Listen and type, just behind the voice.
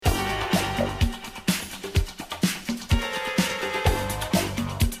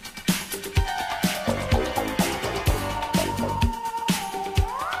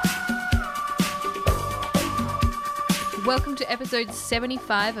to episode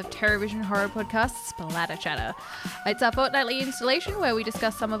 75 of TerrorVision Horror Podcast Splatter Chatter. It's our fortnightly installation where we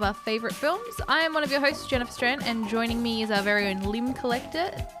discuss some of our favourite films. I am one of your hosts, Jennifer Strand, and joining me is our very own limb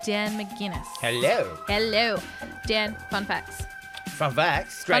collector, Dan McGuinness. Hello. Hello. Dan, fun facts. Fun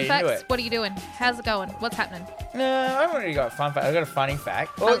facts? Straight Fun into facts, it. what are you doing? How's it going? What's happening? No, I haven't really got a fun fact. I've got a funny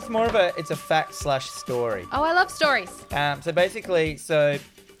fact. Well, it's more of it's a fact / story. Oh, I love stories. So basically,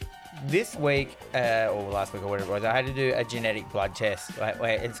 this week, or last week or whatever it was, I had to do a genetic blood test.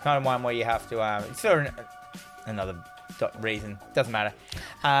 Where it's kind of one where you have to, it's for another reason, doesn't matter,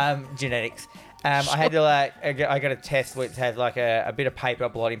 genetics. I had to I got a test which has like a bit of paper,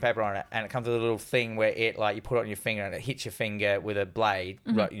 blotting paper on it, and it comes with a little thing where it you put it on your finger and it hits your finger with a blade,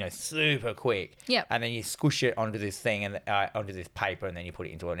 right, super quick. Yep. And then you squish it onto this thing and onto this paper, and then you put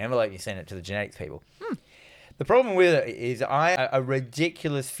it into an envelope and you send it to the genetics people. The problem with it is I have a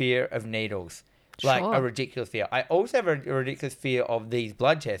ridiculous fear of needles. Like Sure. a ridiculous fear. I also have a ridiculous fear of these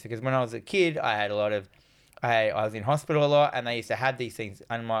blood tests because when I was a kid, I had a lot of, I was in hospital a lot, and they used to have these things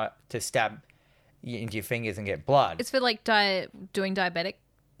to stab into your fingers and get blood. It's for like doing diabetic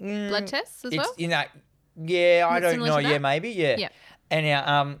blood tests as well? Yeah, I don't Similar know. to Yeah, that? maybe. Yeah. Yeah.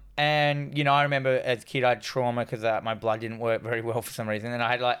 And I remember as a kid I had trauma because my blood didn't work very well for some reason, and I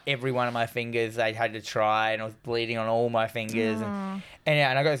had like every one of my fingers they had to try, and I was bleeding on all my fingers, and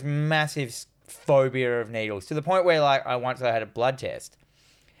I got this massive phobia of needles to the point where like I had a blood test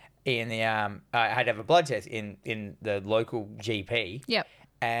in the I had to have a blood test in the local GP. Yep.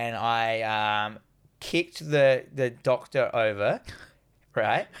 And I kicked the doctor over,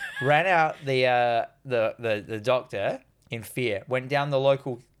 right? Ran out the doctor in fear. Went down the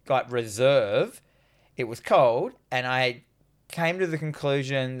local reserve. It was cold, and I came to the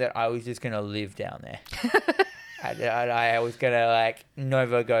conclusion that I was just gonna live down there. I was gonna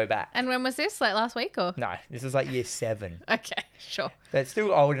never go back. And when was this? Like last week or? No, this was like year 7. Okay, sure. That's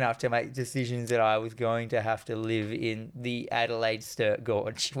still old enough to make decisions that I was going to have to live in the Adelaide Sturt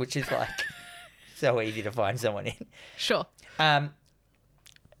Gorge, which is like so easy to find someone in. Sure.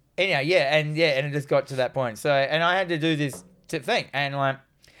 Anyhow, and it just got to that point. So, and I had to do this thing, and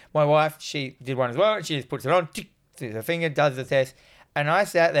my wife, she did one as well, and she just puts it on, tick, through her finger, does the test, and I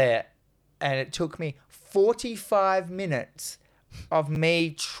sat there, and it took me 45 minutes of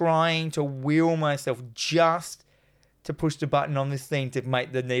me trying to will myself just to push the button on this thing to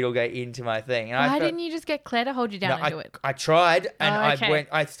make the needle go into my thing. And Why didn't you just get Claire to hold you down and do it? I tried, and okay.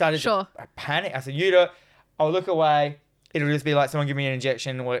 I started to panic. I said, you do it. I'll look away. It'll just be like someone give me an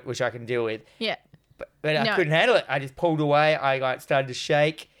injection, which I can deal with. Yeah. But I couldn't handle it. I just pulled away. I started to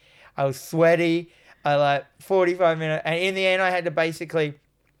shake. I was sweaty. 45 minutes. And in the end, I had to basically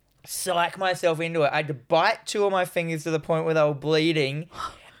psych myself into it. I had to bite 2 of my fingers to the point where they were bleeding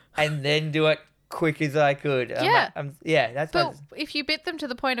and then do it quick as I could. Yeah. But if you bit them to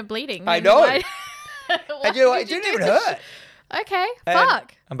the point of bleeding... I know. Why It didn't even hurt. Okay,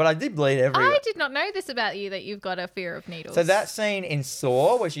 fuck. But I did bleed everywhere. I did not know this about you, that you've got a fear of needles. So that scene in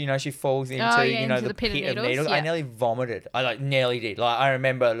Saw, where she falls into, into the pit of needles. Yeah. I nearly vomited. I nearly did. I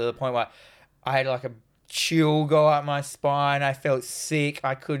remember to the point where I had a chill go up my spine. I felt sick.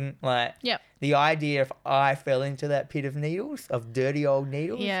 I couldn't Yep. The idea if I fell into that pit of needles, of dirty old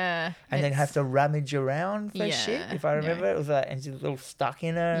needles. Yeah. And then have to rummage around for Yeah, shit. If I remember, it was and she's a little stuck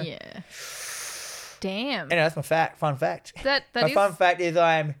in her. Yeah. Damn. Anyway, that's my fun fact. My fun fact is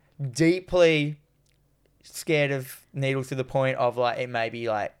I am deeply scared of needles to the point of it may be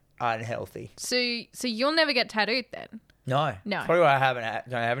unhealthy. So you'll never get tattooed then? No. Probably why I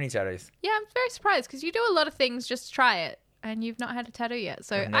don't have any tattoos. Yeah, I'm very surprised because you do a lot of things just to try it and you've not had a tattoo yet.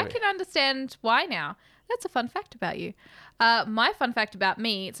 So I can understand why now. That's a fun fact about you. My fun fact about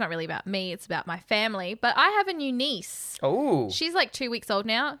me, it's not really about me, it's about my family, but I have a new niece. Oh. She's 2 weeks old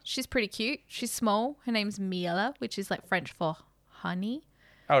now. She's pretty cute. She's small. Her name's Miela, which is French for honey.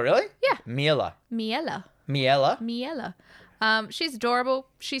 Oh, really? Yeah. Miela. She's adorable.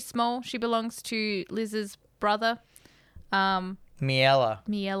 She's small. She belongs to Liz's brother. Miela.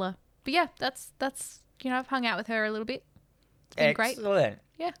 But yeah, that's I've hung out with her a little bit. It's been great. Excellent.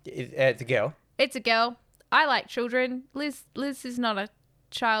 Yeah. It's a girl. It's a girl. I like children. Liz is not a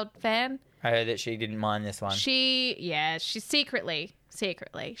child fan. I heard that she didn't mind this one. She's secretly.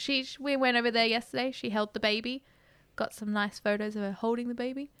 We went over there yesterday. She held the baby. Got some nice photos of her holding the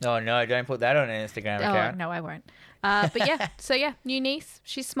baby. Oh, no, don't put that on an Instagram account. Oh, no, I won't. But yeah, new niece.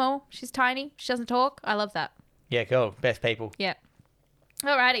 She's small. She's tiny. She doesn't talk. I love that. Yeah, cool. Best people. Yeah.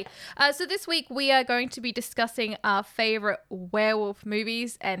 Alrighty. So this week we are going to be discussing our favourite werewolf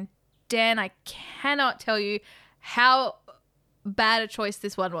movies. And Dan, I cannot tell you how bad a choice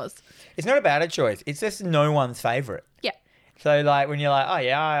this one was. It's not a bad choice. It's just no one's favourite. Yeah. So, like, when you're like, oh,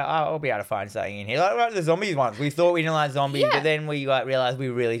 yeah, I'll be able to find something in here. Like the zombies ones. We thought we didn't like zombies, but then we, like, realised we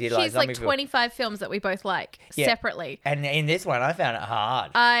really did like zombies. She's like 25 films that we both like separately. And in this one, I found it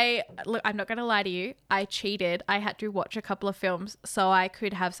hard. Look, I'm not going to lie to you. I cheated. I had to watch a couple of films so I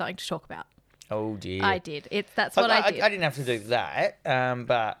could have something to talk about. Oh, dear. I did. That's what I did. I didn't have to do that.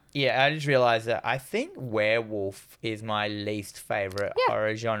 But, yeah, I just realised that I think werewolf is my least favourite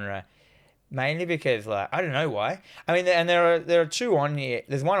horror genre. Mainly because, like, I don't know why. I mean, and there are two on here.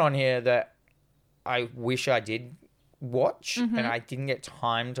 There's one on here that I wish I did watch, and I didn't get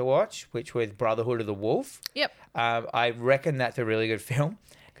time to watch, which was Brotherhood of the Wolf. Yep. I reckon that's a really good film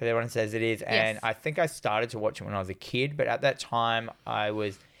because everyone says it is. And I think I started to watch it when I was a kid, but at that time I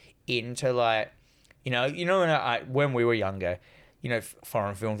was into, like, when we were younger,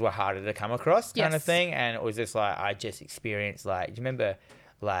 foreign films were harder to come across kind of thing. And it was just like, I just experienced, like, do you remember,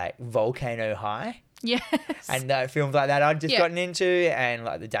 like, Volcano High? Yes. And films like that I'd just gotten into, and,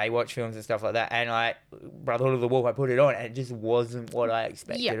 like, the Daywatch films and stuff like that. And, like, Brotherhood of the Wolf, I put it on, and it just wasn't what I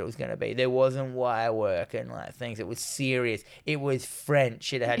expected it was going to be. There wasn't wire work and, like, things. It was serious. It was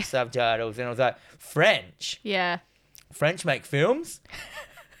French. It had subtitles. And I was like, French? Yeah. French make films?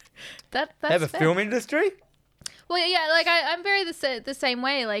 They have a film industry? Well, yeah, like, I'm very the same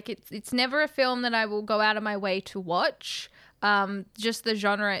way. Like, it's never a film that I will go out of my way to watch. Just the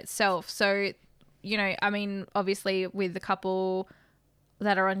genre itself. So, I mean, obviously with the couple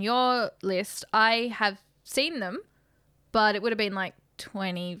that are on your list, I have seen them, but it would have been like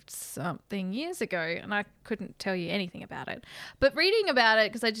 20 something years ago and I couldn't tell you anything about it. But reading about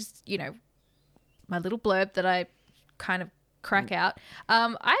it, because I just, my little blurb that I kind of crack out,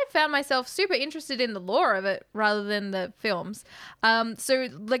 I found myself super interested in the lore of it rather than the films. So,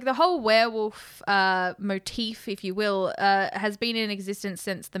 like, the whole werewolf motif, if you will, has been in existence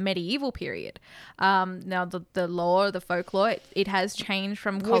since the medieval period. Now, the lore, the folklore, it has changed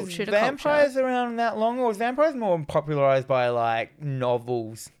from culture to culture. Was vampires around that long, or was vampires more popularised by, like,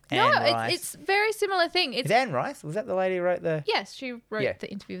 novels? It's a very similar thing. Is Anne Rice? Was that the lady who wrote the... Yes, she wrote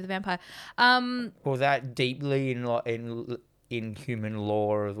the Interview with the Vampire. Was that deeply in human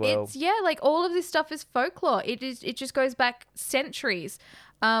lore as well? It's, like, all of this stuff is folklore. It just goes back centuries.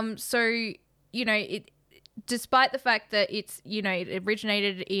 So, despite the fact that it's, it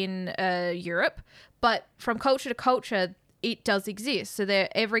originated in Europe, but from culture to culture, it does exist. So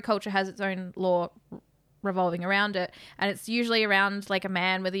every culture has its own lore revolving around it, and it's usually around, like, a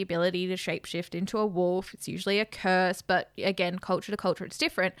man with the ability to shapeshift into a wolf. It's usually a curse, but again, culture to culture, it's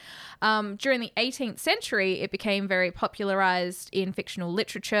different. During the 18th century, it became very popularized in fictional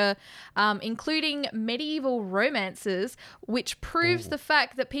literature, including medieval romances, which proves the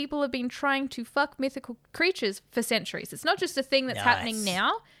fact that people have been trying to fuck mythical creatures for centuries. It's not just a thing that's happening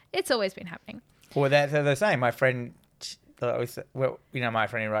now, it's always been happening. Well, that's the same. My friend, my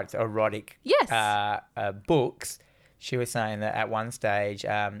friend who writes erotic books, she was saying that at one stage,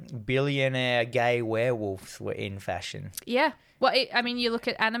 billionaire gay werewolves were in fashion. Yeah. Well, you look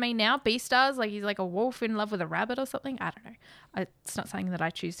at anime now, Beastars, like, he's like a wolf in love with a rabbit or something. I don't know. It's not something that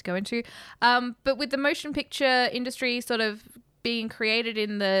I choose to go into. But with the motion picture industry sort of being created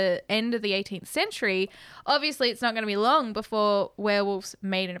in the end of the 18th century, obviously it's not going to be long before werewolves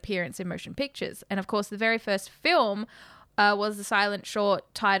made an appearance in motion pictures. And, of course, the very first film was the silent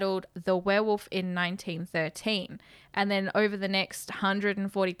short titled The Werewolf in 1913. And then over the next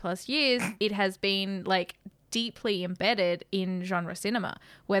 140 plus years, it has been, like, deeply embedded in genre cinema,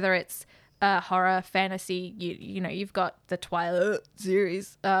 whether it's horror, fantasy, you've got the Twilight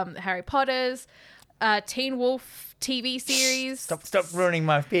series, Harry Potter's, Teen Wolf TV series. Stop ruining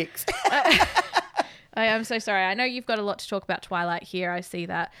my picks. I am so sorry. I know you've got a lot to talk about Twilight here. I see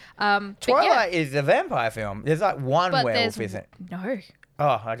that. Twilight is a vampire film. There's like one werewolf, isn't it? No.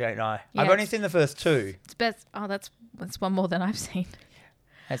 Oh, I don't know. Yeah, I've only seen the first two. It's best. Oh, that's one more than I've seen.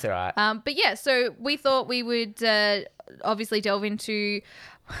 That's all right. But yeah, so we thought we would obviously delve into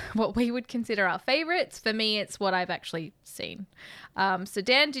what we would consider our favourites. For me, it's what I've actually seen. So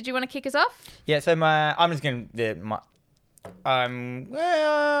Dan, did you want to kick us off? Yeah. So I'm just going to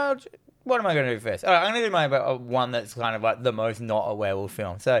what am I going to do first? All right, I'm going to do my one that's kind of like the most not a werewolf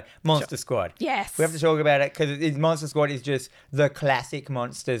film. So Monster Squad. Yes. We have to talk about it because Monster Squad is just the classic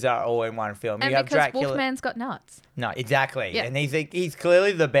monsters are all in one film. And you have because Dracula. Wolfman's got nuts. No, exactly. Yeah. And he's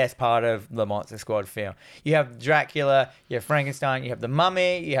clearly the best part of the Monster Squad film. You have Dracula, you have Frankenstein, you have the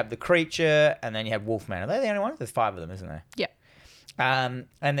Mummy, you have the Creature, and then you have Wolfman. Are they the only ones? There's 5 of them, isn't there? Yeah. And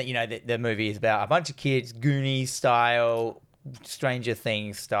that the movie is about a bunch of kids, Goonies style, Stranger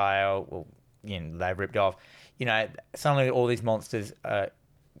Things style. Well, they've ripped off. Suddenly all these monsters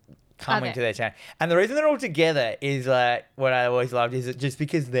coming to their town. And the reason they're all together is like what I always loved is just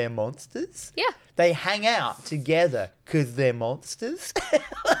because they're monsters. Yeah. They hang out together because they're monsters.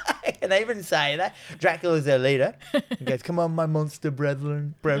 And they even say that. Dracula's their leader. He goes, come on, my monster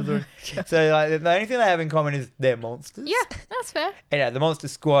brethren. So like, the only thing they have in common is they're monsters. Yeah, that's fair. And the monster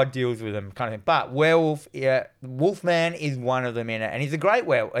squad deals with them kind of thing. But werewolf, Wolfman is one of them in it. And he's a great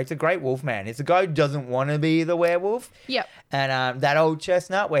werewolf. It's a great wolfman. It's a guy who doesn't want to be the werewolf. Yep. And that old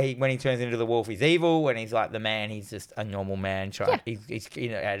chestnut where when he turns into the wolf, he's evil. When he's like the man, he's just a normal man. He's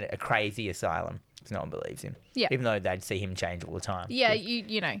at a crazy asylum. So no one believes him. Yeah. Even though they'd see him change all the time. Yeah,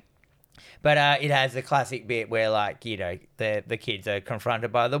 you know. But it has the classic bit where, like, you know, the kids are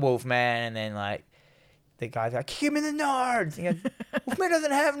confronted by the Wolfman, and then, like, the guy's like, kick him in the nards. He goes, Wolfman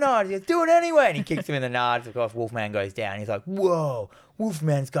doesn't have nards. He goes, do it anyway. And he kicks him in the nards. Of course, Wolfman goes down. He's like, whoa,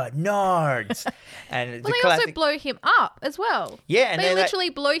 Wolfman's got nards. And well, they also blow him up as well. Yeah. And they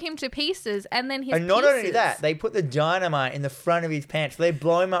literally blow him to pieces, and then his And not only that, they put the dynamite in the front of his pants. They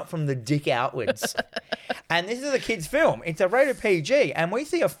blow him up from the dick outwards. And this is a kid's film. It's a rated PG. And we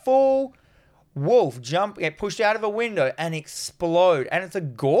see a full wolf get pushed out of a window and explode. And it's a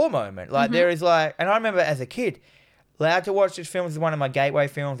gore moment. Like, there is like... And I remember as a kid, allowed to watch this film. This is one of my gateway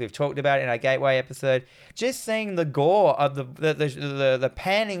films. We've talked about it in our gateway episode. Just seeing the gore of the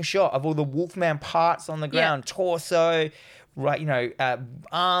panning shot of all the Wolfman parts on the ground. Yeah. Torso, right, you know,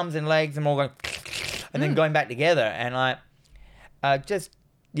 arms and legs and all going... And then going back together. And like... just...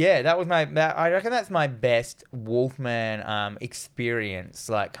 Yeah, that was I reckon that's my best Wolfman experience,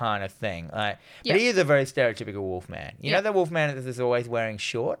 like, kind of thing. Like, But he is a very stereotypical Wolfman. You know the Wolfman that is always wearing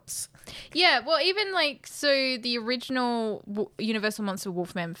shorts? Yeah, well, even, like, so the original Universal Monster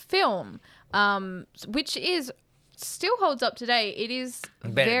Wolfman film, which still holds up today. It is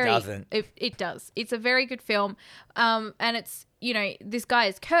it doesn't. It does. It's a very good film. And it's, you know, this guy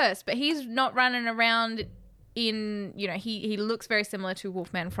is cursed, but he's not running around... he looks very similar to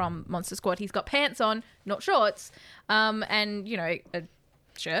Wolfman from Monster Squad. He's got pants on, not shorts, and, you know, a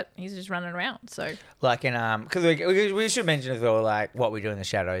shirt. He's just running around, so... Like in, because we should mention as well, like, What We Do in the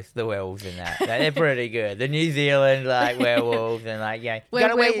Shadows, the werewolves in that. They're pretty good. The New Zealand, like, werewolves and, like, yeah.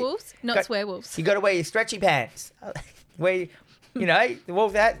 We're werewolves, not swearwolves. You got to wear your stretchy pants. You know, the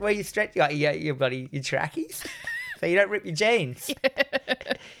wolf that, wear your stretchy, like, your trackies, so you don't rip your jeans.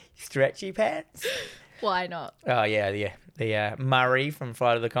 Stretchy pants. Why not? Oh, yeah. The Murray from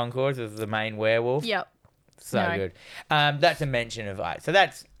Flight of the Conchords is the main werewolf. Yep. So good. That's a mention of like. So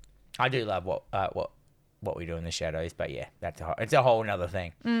that's... I do love what we do in the shadows, but yeah, it's a whole nother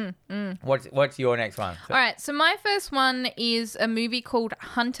thing. What's your next one? All right, so my first one is a movie called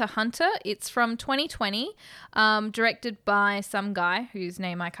Hunter x Hunter. It's from 2020, directed by some guy whose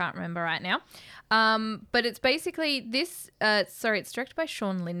name I can't remember right now. But it's basically this... it's directed by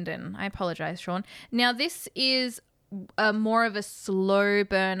Sean Linden. I apologize, Sean. Now, this is more of a slow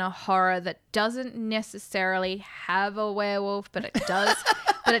burner horror that doesn't necessarily have a werewolf, but it does...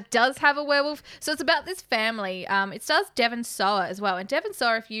 But it does have a werewolf. So it's about this family. It stars Devon Sawa as well. And Devon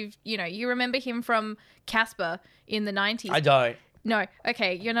Sawa, if you remember him from Casper in the 90s. I don't. No.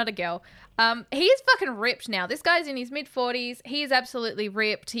 Okay, you're not a girl. He is fucking ripped now. This guy's in his mid-40s. He is absolutely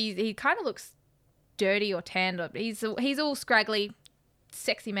ripped. He kind of looks dirty or tanned. He's all scraggly,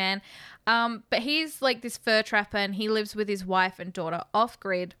 sexy man. But he's like this fur trapper, and he lives with his wife and daughter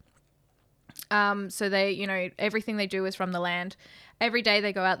off-grid. So they, everything they do is from the land. Every day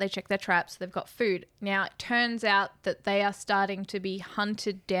they go out, they check their traps, they've got food. Now, it turns out that they are starting to be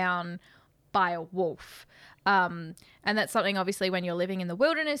hunted down by a wolf. And that's something, obviously, when you're living in the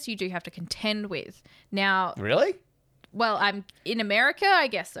wilderness, you do have to contend with. Now... Really? Well, I'm in America, I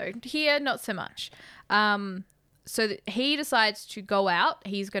guess so. Here, not so much. So he decides to go out.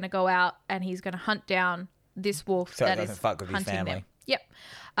 He's going to go out and he's going to hunt down this wolf that is hunting them.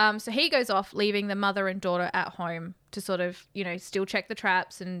 Yep. So he goes off, leaving the mother and daughter at home to sort of, still check the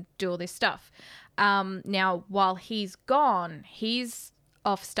traps and do all this stuff. Now, while he's gone, he's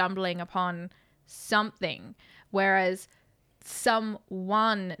off stumbling upon something, whereas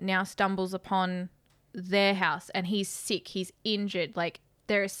someone now stumbles upon their house and he's sick, he's injured. Like,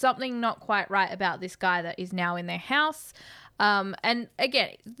 there is something not quite right about this guy that is now in their house. And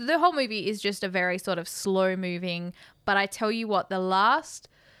again, the whole movie is just a very sort of slow moving, but I tell you what, the last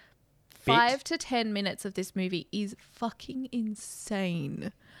 5 to 10 minutes of this movie is fucking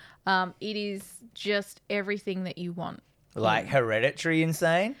insane. It is just everything that you want. Like Hereditary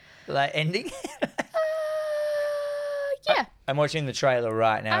insane? Like ending? Yeah. I'm watching the trailer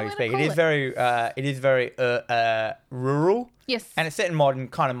right now. I'm We gonna speak. call It is very rural. Yes. And it's set in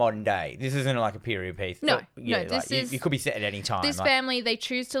modern day. This isn't like a period piece. No, this is. It could be set at any time. This family, they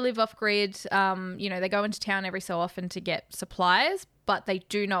choose to live off grid. They go into town every so often to get supplies, but they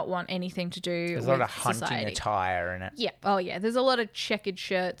do not want anything to do There's with a lot of hunting society. attire in it. Yeah. Oh, yeah. There's a lot of checkered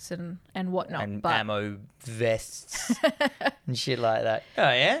shirts and whatnot. And but ammo vests and shit like that.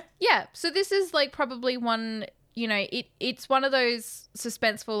 Oh, yeah? yeah. So this is like probably one, it's one of those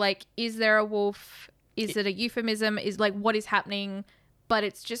suspenseful, like, is there a wolf? Is it a euphemism? Is like, what is happening? But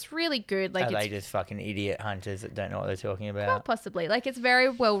it's just really good. Like, Are they just fucking idiot hunters that don't know what they're talking Quite about? possibly. Like, it's very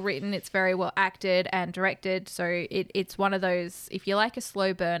well written. It's very well acted and directed. So it's one of those, if you like a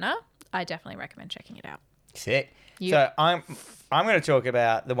slow burner, I definitely recommend checking it out. Sick. Yeah. So I'm going to talk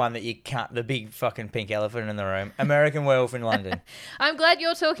about the one that you can't, the big fucking pink elephant in the room, American Werewolf in London. I'm glad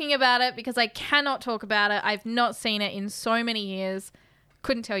you're talking about it because I cannot talk about it. I've not seen it in so many years.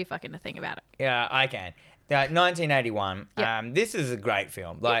 Couldn't tell you fucking a thing about it. Yeah, I can. 1981. Yep. This is a great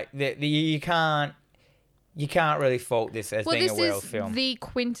film. Like you can't really fault this as being a werewolf film. This is the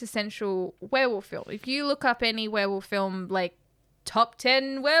quintessential werewolf film. If you look up any werewolf film, like top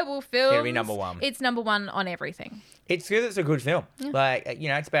 10 werewolf films, It'll be number one. It's number one on everything. It's because it's a good film. Yeah. Like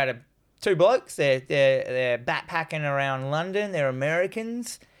it's about two blokes. They're backpacking around London. They're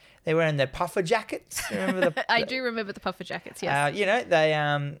Americans. They're wearing their puffer jackets. Remember I do remember the puffer jackets,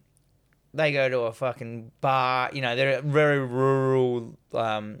 yes. They go to a fucking bar. They're a very rural,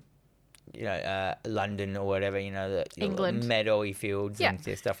 London or whatever. England. Meadowy fields and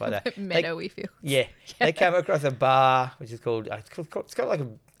stuff like that. Meadowy fields. Yeah, they come across a bar which is called. It's got like a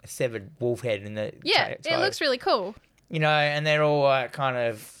severed wolf head in the. Yeah, it looks really cool. And they're all kind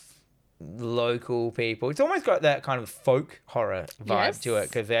of local people. It's almost got that kind of folk horror vibe to it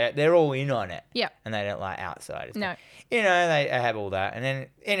because they're all in on it. Yeah. And they don't like outsiders. No. They have all that. And then,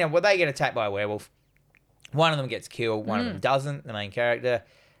 they get attacked by a werewolf. One of them gets killed. One of them doesn't, the main character.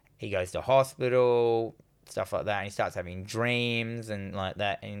 He goes to hospital, stuff like that. And he starts having dreams and like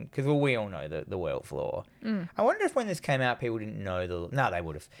that. And because we all know the werewolf lore. I wonder if when this came out, people didn't know no, they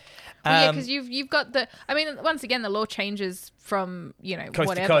would have. Well, because you've got once again, the law changes from,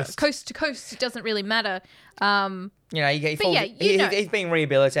 coast to coast. It doesn't really matter. He's being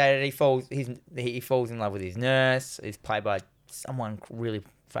rehabilitated. He falls in love with his nurse. He's played by someone really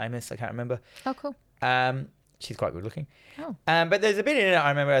famous. I can't remember. Oh, cool. She's quite good looking. Oh. But there's a bit in it I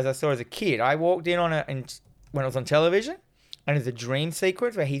remember as I saw as a kid. I walked in on it when it was on television, and there's a dream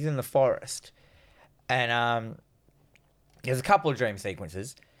sequence where he's in the forest, and there's a couple of dream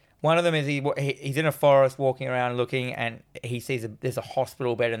sequences. One of them is he's in a forest walking around looking, and he sees there's a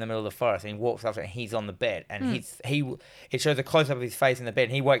hospital bed in the middle of the forest, and he walks up and he's on the bed, and it shows a close up of his face in the bed,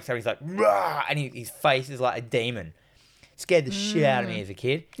 and he wakes up, he's like, rah, and his face is like a demon. Scared the shit out of me as a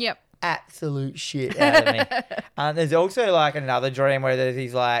kid. Yep. Absolute shit out of me. There's also like another dream where there's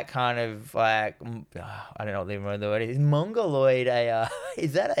these like kind of like I don't know what the word is. Mongoloid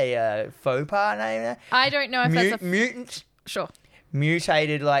is that a faux pas name? I don't know if that's a mutant. Sure.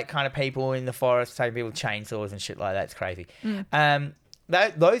 Mutated like kind of people in the forest, taking people with chainsaws and shit like that. It's crazy.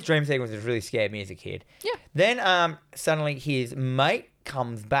 Those dream sequences really scared me as a kid. Yeah. Then suddenly his mate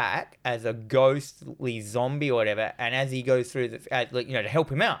comes back as a ghostly zombie or whatever, and as he goes through to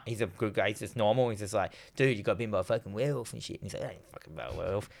help him out, he's a good guy. He's just normal. He's just like, dude, you got bitten by a fucking werewolf and shit. And he's like, I ain't fucking by a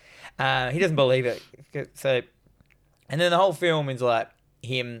werewolf. He doesn't believe it. So, and then the whole film is like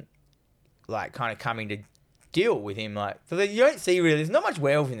him, like kind of coming to deal with him. Like, so that you don't see really. There's not much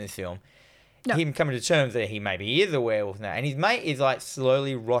werewolf in this film. No. Him coming to terms that he maybe is a werewolf now, and his mate is like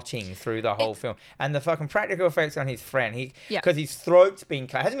slowly rotting through the whole film, and the fucking practical effects on his friend, because his throat's been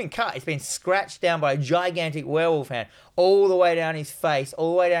cut, hasn't been cut, it's been scratched down by a gigantic werewolf hand all the way down his face,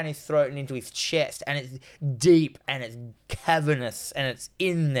 all the way down his throat and into his chest, and it's deep and it's cavernous and it's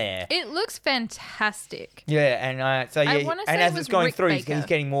in there. It looks fantastic. Yeah, and as it's going Rick through, Baker. he's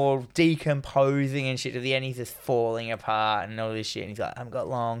getting more decomposing and shit. At the end, he's just falling apart and all this shit, and he's like, I haven't got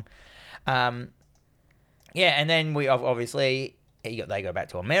long. And then we obviously they go back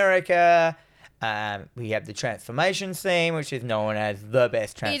to America. We have the transformation scene, which is known as the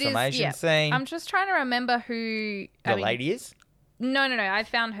best transformation scene. I'm just trying to remember who the lady is. No. I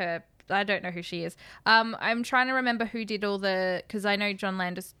found her. I don't know who she is. I'm trying to remember who did all because I know John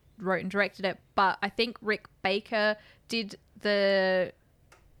Landis wrote and directed it, but I think Rick Baker did the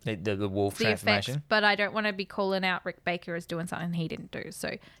wolf transformation. Effects, but I don't want to be calling out Rick Baker as doing something he didn't do.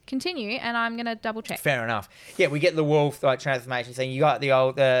 So continue, and I'm going to double check. Fair enough. Yeah, we get the wolf transformation scene. You got the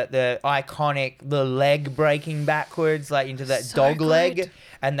old, the iconic, the leg breaking backwards, like into that dog leg,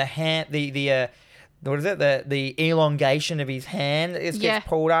 and the hand, what is it? The elongation of his hand that just gets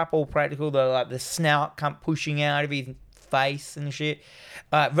pulled up, all practical. The snout come pushing out of his face and shit.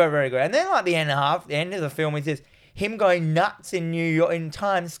 Very, very good. And then like the end of the film is just him going nuts in New York, in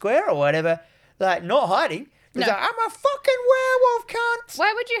Times Square or whatever, like not hiding. He's like, I'm a fucking werewolf, cunt.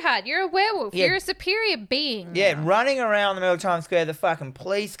 Why would you hide? You're a werewolf. Yeah. You're a superior being. Yeah, running around the middle of Times Square, the fucking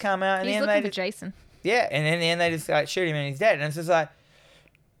police come out. And he's looking for Jason. Yeah, and then they just like shoot him and he's dead. And it's just like,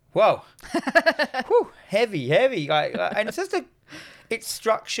 whoa. Whew, heavy. Like, and it's just it's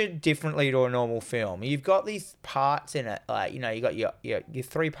structured differently to a normal film. You've got these parts in it, like, you know, you got your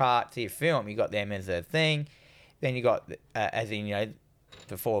 3 parts of your film. You got them as a thing. Then you got, as in, you know,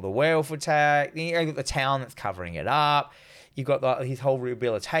 before the werewolf attack. Then you got the town that's covering it up. You've got his whole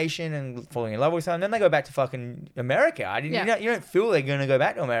rehabilitation and falling in love with someone. Then they go back to fucking America. You don't feel they're going to go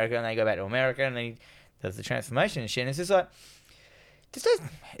back to America, and they go back to America, and then he does the transformation and shit. And it's just like,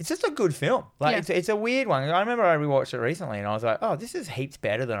 it's just a good film. Like it's a weird one. I remember I rewatched it recently, and I was like, oh, this is heaps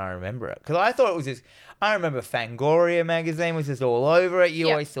better than I remember it. Because I thought it was just. I remember Fangoria magazine was just all over it. You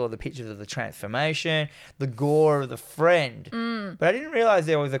always saw the pictures of the transformation, the gore of the friend. But I didn't realize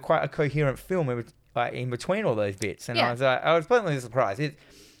there was quite a coherent film in between all those bits. And I was pleasantly surprised.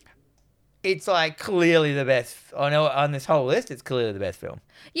 It's like clearly the best. I know on this whole list, it's clearly the best film.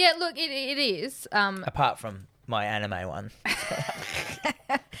 Yeah, look, it is. Apart from my anime one.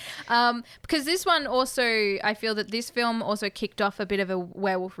 Because this one also, I feel that this film also kicked off a bit of a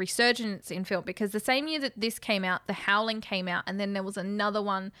werewolf resurgence in film, because the same year that this came out, The Howling came out, and then there was another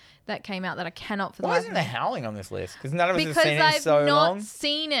one that came out that I cannot for the life. Why isn't The Howling on this list? Because none of us have seen it in so long. Because I've not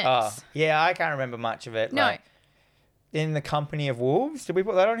seen it. Oh, yeah, I can't remember much of it. No. Like, In the Company of Wolves, did we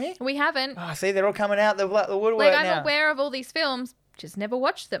put that on here? We haven't. Oh, see, they're all coming out the woodwork I'm now. aware of all these films, just never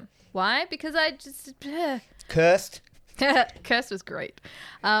watched them. Why? Because I just... Cursed. Cursed was great.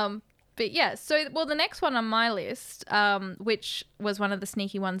 But yeah, the next one on my list, which was one of the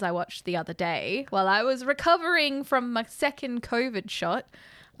sneaky ones I watched the other day while I was recovering from my second COVID shot.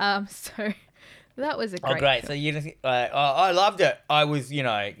 So that was a great great. film. So you just, I loved it. I was,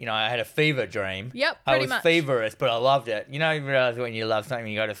 I had a fever dream. Yep, pretty much. I was much. feverous, but I loved it. You realize when you love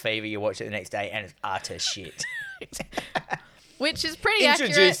something, you got a fever, you watch it the next day, and it's utter shit. Which is pretty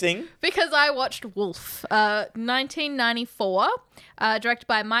Introducing. accurate because I watched Wolf, 1994, directed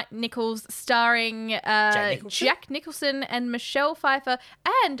by Mike Nichols, starring Jack Nicholson and Michelle Pfeiffer,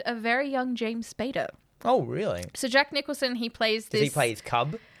 and a very young James Spader. Oh, really? So Jack Nicholson, he plays this... Does he play his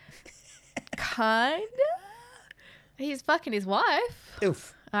cub? Kinda. He's fucking his wife.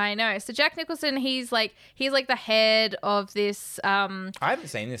 Oof. I know. So Jack Nicholson, he's like the head of this... I haven't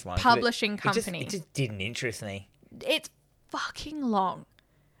seen this one. Publishing company. It just didn't interest me. It's fucking long.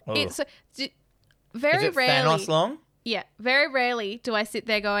 Oh. It's very rarely. Thanos long? Yeah, very rarely do I sit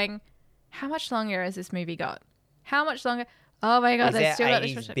there going, "How much longer has this movie got? How much longer?" Oh my god, they still got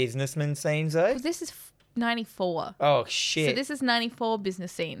this much. Businessman scenes though. This is 94. Oh shit! So this is 94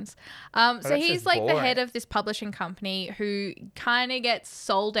 business scenes. So he's like the head of this publishing company who kind of gets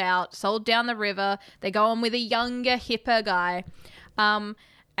sold down the river. They go on with a younger, hipper guy,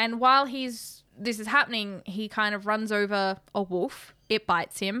 and while this is happening, he kind of runs over a wolf. It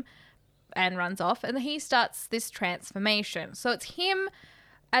bites him and runs off. And then he starts this transformation. So it's him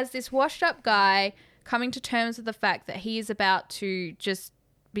as this washed up guy coming to terms with the fact that he is about to just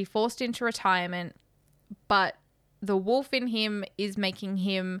be forced into retirement. But the wolf in him is making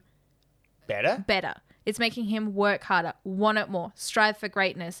him better. It's making him work harder, want it more, strive for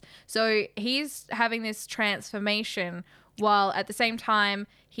greatness. So he's having this transformation while at the same time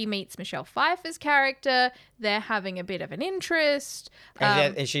he meets Michelle Pfeiffer's character. They're having a bit of an interest.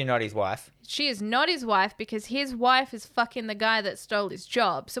 Is she not his wife? She is not his wife because his wife is fucking the guy that stole his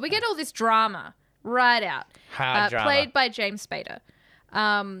job. So we get all this drama right out. Hard drama. Played by James Spader.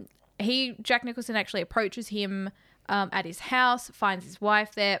 Jack Nicholson actually approaches him at his house, finds his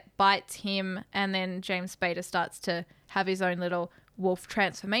wife there, bites him, and then James Spader starts to have his own little wolf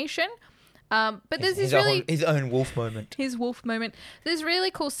transformation. But there's his own wolf moment. His wolf moment. There's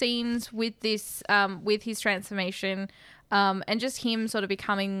really cool scenes with this, with his transformation, and just him sort of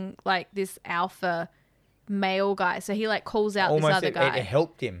becoming like this alpha male guy. So he like calls out this other guy. It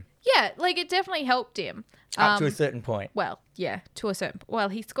helped him. Yeah, like it definitely helped him. Up to a certain point. Well, yeah, to a certain... Well,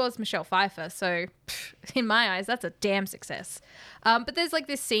 he scores Michelle Pfeiffer, so in my eyes, that's a damn success. But there's like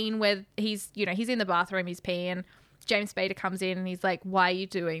this scene where he's in the bathroom, he's peeing. James Spader comes in and he's like, "Why are you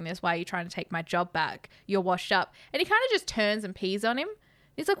doing this? Why are you trying to take my job back? You're washed up." And he kind of just turns and pees on him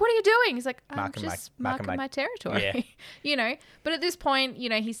He's like, what are you doing? He's like, I'm Marking just my- marking my territory. Yeah. You know, but at this point, you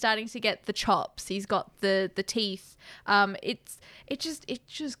know, he's starting to get the chops. He's got the teeth. It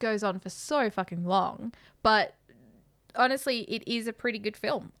just goes on for so fucking long. But honestly, it is a pretty good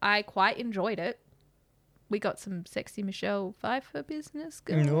film. I quite enjoyed it. We got some sexy Michelle Pfeiffer business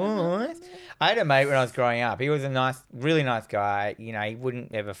going on. Nice. I had a mate when I was growing up. He was a really nice guy. You know, he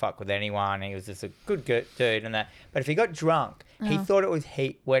wouldn't ever fuck with anyone. He was just a good dude and that. But if he got drunk, he thought it was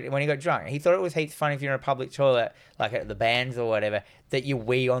when he got drunk, he thought it was heaps fun if you're in a public toilet, like at the bands or whatever, that you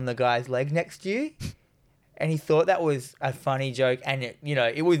wee on the guy's leg next to you. And he thought that was a funny joke. And, it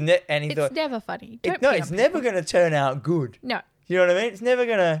was... and he It's thought... never funny. It's never going to turn out good. No. You know what I mean? It's never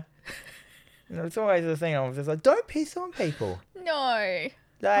going to... it's always the thing. I was just like, don't piss on people. No.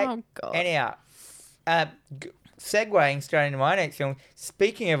 Like, Oh, God. Anyhow, segueing straight into my next film.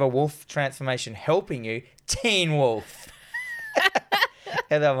 Speaking of a wolf transformation helping you, Teen Wolf.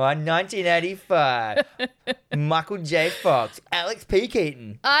 Another one, 1985. Michael J. Fox, Alex P.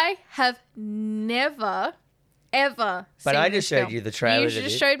 Keaton. I have never, ever But seen I this just showed film. you the trailer. You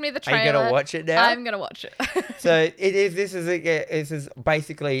just showed me the trailer. Are you going to watch it now? I'm going to watch it. So this is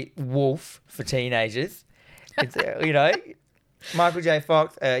basically Wolf for teenagers. It's Michael J.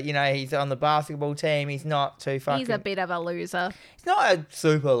 Fox. He's on the basketball team. He's not too fucking. He's a bit of a loser. He's not a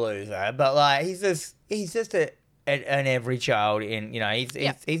super loser, but like he's just an every child in.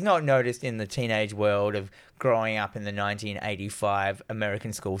 He's not noticed in the teenage world of growing up in the 1985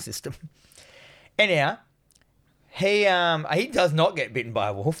 American school system. Anyhow, he does not get bitten by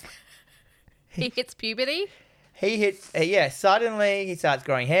a wolf. He hits puberty. He hits, suddenly he starts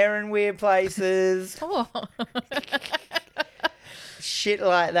growing hair in weird places. Oh. Shit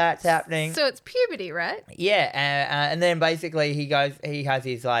like that's happening. So it's puberty, right? Yeah, and then basically he has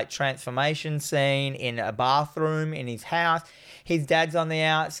his like transformation scene in a bathroom in his house. His dad's on the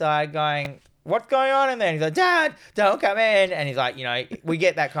outside going, what's going on in there? And he's like, Dad, don't come in. And he's like, we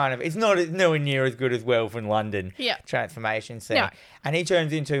get that kind of, it's not nowhere near as good as Werewolf in London transformation scene. No. And he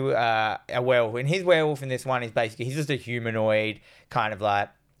turns into a werewolf. And his werewolf in this one is basically, he's just a humanoid kind of like,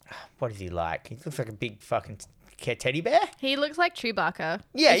 what is he like? He looks like a big fucking teddy bear. He looks like Chewbacca.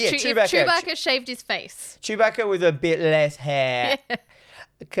 Yeah, Chewbacca. If Chewbacca shaved his face. Chewbacca with a bit less hair.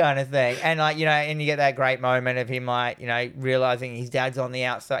 Kind of thing. And and you get that great moment of him realizing his dad's on the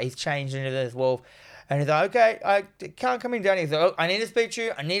outside. He's changed into this wolf. And he's like, okay, I can't come in down. He's like, oh, I need to speak to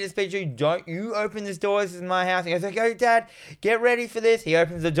you. Don't you open this door. This is my house. He goes, okay, Dad, get ready for this. He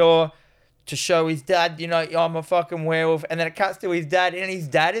opens the door to show his dad, I'm a fucking werewolf. And then it cuts to his dad. And his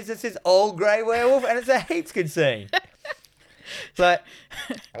dad is just this old grey werewolf. And it's a heaps good scene.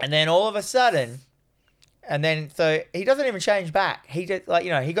 And then all of a sudden... And then, so he doesn't even change back. He just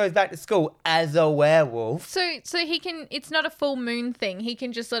he goes back to school as a werewolf. So he can. It's not a full moon thing. He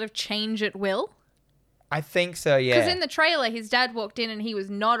can just sort of change at will. I think so. Yeah. Because in the trailer, his dad walked in and he was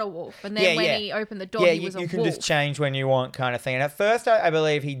not a wolf, and then when he opened the door, he was a wolf. You can just change when you want, kind of thing. And at first, I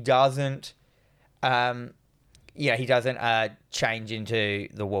believe he doesn't. He doesn't change into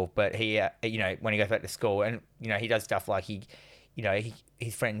the wolf, but he, when he goes back to school, and he does stuff like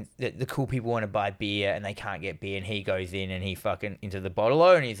his friends, the cool people want to buy beer and they can't get beer, and he goes in and he fucking into the bottle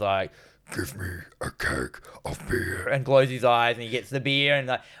and he's like, give me a keg of beer, and closes his eyes and he gets the beer and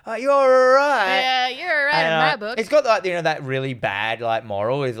like, oh, you're alright. Yeah, you're alright in my book. It's got like that really bad like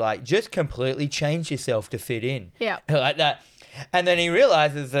moral is like just completely change yourself to fit in. Yeah. Like that. And then he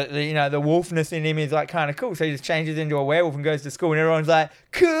realizes that the wolfness in him is like kind of cool, so he just changes into a werewolf and goes to school, and everyone's like,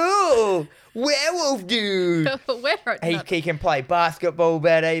 cool, werewolf dude. He can play basketball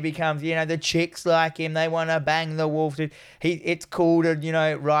better. He becomes, the chicks like him. They want to bang the wolf dude. It's cool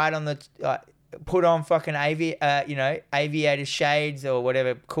to ride on the put on fucking aviator shades or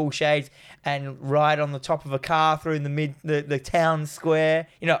whatever, cool shades, and ride on the top of a car through the town square,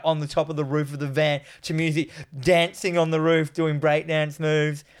 on the top of the roof of the van to music, dancing on the roof, doing breakdance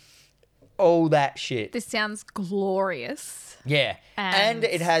moves, all that shit. This sounds glorious. Yeah. And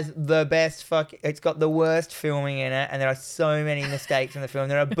it has the best it's got the worst filming in it, and there are so many mistakes in the film.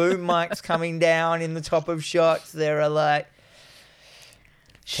 There are boom mics coming down in the top of shots. There are like...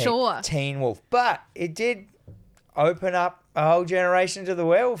 Sure. Teen Wolf. But it did open up a whole generation to the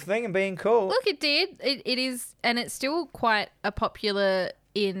werewolf thing and being cool. Look, it did. It is, and it's still quite a popular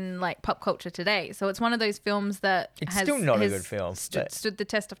in like pop culture today. So it's one of those films that it's still not a good film. Stood the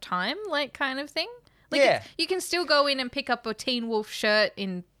test of time, like kind of thing. Like you can still go in and pick up a Teen Wolf shirt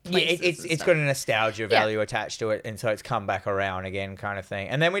in places. It's got a nostalgia value attached to it, and so it's come back around again, kind of thing.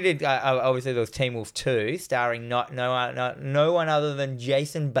 And then we did obviously there was Teen Wolf 2, starring no one other than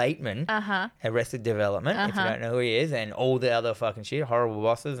Jason Bateman, Arrested Development, if you don't know who he is, and all the other fucking shit, Horrible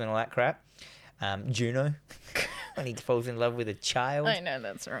Bosses and all that crap. Juno, when he falls in love with a child. I know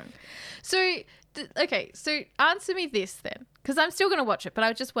that's wrong. So okay, so answer me this then, because I'm still going to watch it, but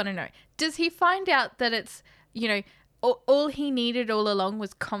I just want to know: does he find out that it's all he needed all along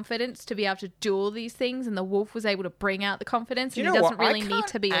was confidence to be able to do all these things, and the wolf was able to bring out the confidence, and he doesn't really need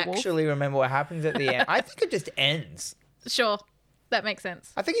to be a wolf? I actually remember what happens at the end. I think it just ends. Sure, that makes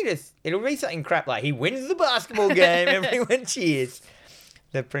sense. I think it'll be something crap like he wins the basketball game, everyone cheers.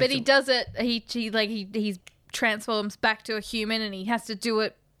 But he does it. He transforms back to a human, and he has to do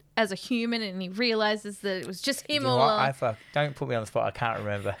it as a human, and he realizes that it was just him all along. Don't put me on the spot. I can't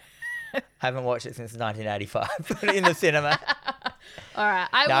remember. I haven't watched it since 1985 in the cinema. All right.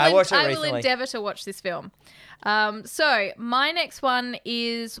 I will endeavour to watch this film. So my next one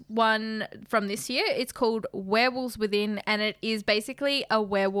is one from this year. It's called Werewolves Within, and it is basically a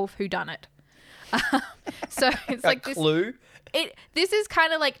werewolf whodunit. So it's like this Clue. This is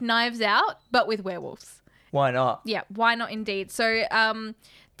kind of like Knives Out, but with werewolves. Why not? Yeah, why not indeed? So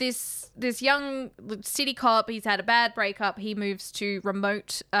this young city cop, he's had a bad breakup. He moves to a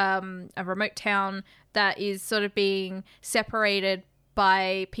remote town that is sort of being separated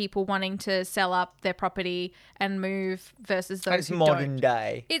by people wanting to sell up their property and move versus those who don't. It's modern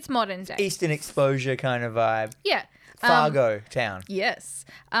day. It's modern day. Eastern exposure kind of vibe. Yeah. Fargo town. Yes.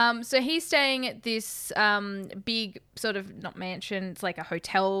 So he's staying at this big sort of, not mansion, it's like a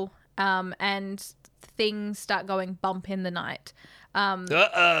hotel, and things start going bump in the night.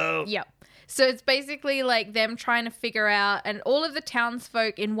 Uh-oh. Yep. So it's basically like them trying to figure out, and all of the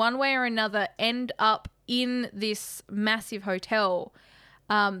townsfolk in one way or another end up in this massive hotel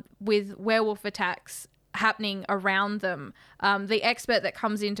with werewolf attacks happening around them. The expert that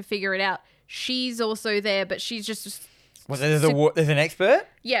comes in to figure it out, she's also there, but she's just... Well, there's an expert?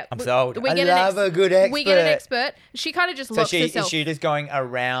 Yeah. I'm sold. I love a good expert. We get an expert. She kind of just locks herself. Is she just going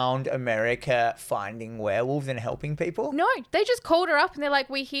around America finding werewolves and helping people? No, they just called her up and they're like,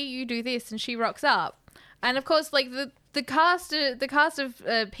 we hear you do this, and she rocks up. And of course, like the cast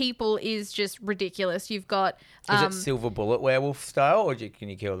of people is just ridiculous. You've got... Is it Silver Bullet werewolf style, or can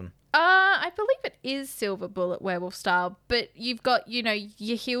you kill them? I believe it is Silver Bullet werewolf style, but you've got,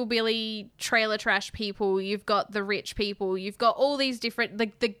 your hillbilly trailer trash people, you've got the rich people, you've got all these different,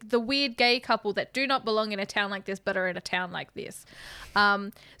 the weird gay couple that do not belong in a town like this, but are in a town like this.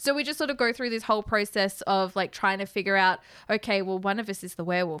 So we just sort of go through this whole process of like trying to figure out, okay, well, one of us is the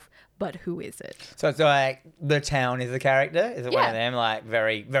werewolf, but who is it? So it's like the town is the character? Is it one of them? Like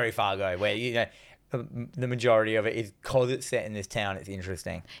very, very Fargo, where, the majority of it is because it's set in this town. It's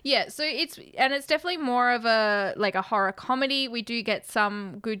interesting. Yeah, so it's definitely more of a horror comedy. We do get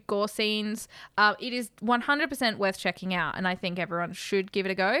some good gore scenes. It is 100% worth checking out, and I think everyone should give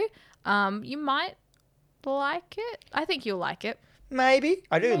it a go. You might like it. I think you'll like it. Maybe.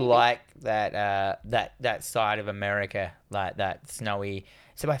 I do like that side of America, like that snowy.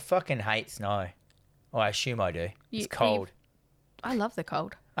 So I fucking hate snow. Well, I assume I do. It's cold. I love the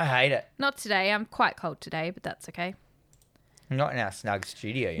cold. I hate it. Not today. I'm quite cold today, but that's okay. Not in our snug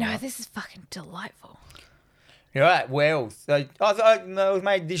studio, No, this is fucking delightful. You're right. Wells. So, it was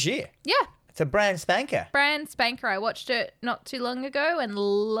made this year. Yeah. It's a brand spanker. Brand spanker. I watched it not too long ago and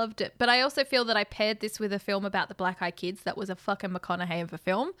loved it. But I also feel that I paired this with a film about the Black Eyed Kids that was a fucking McConaughey of a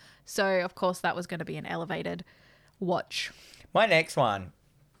film. So, of course, that was going to be an elevated watch. My next one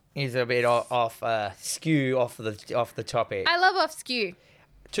is a bit off skew off the topic. I love off skew.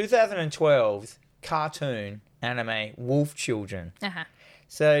 2012's cartoon anime Wolf Children. Uh-huh.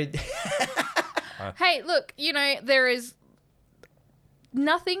 So, hey, look, there is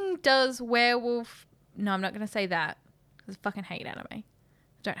nothing does werewolf. No, I'm not going to say that because I fucking hate anime. I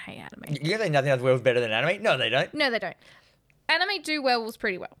don't hate anime. You say nothing does werewolves better than anime? No, they don't. No, they don't. Anime do werewolves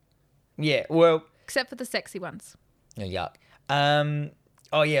pretty well. Yeah, well, except for the sexy ones. Oh, yuck.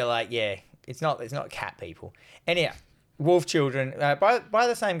 It's not cat people. Anyhow. Wolf Children, by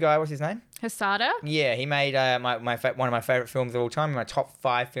the same guy. What's his name? Hosada. Yeah, he made one of my favorite films of all time, my top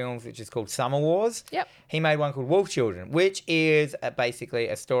 5 films, which is called Summer Wars. Yep. He made one called Wolf Children, which is basically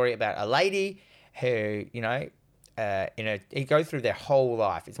a story about a lady who, he goes through their whole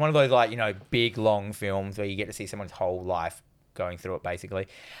life. It's one of those big long films where you get to see someone's whole life going through it, basically.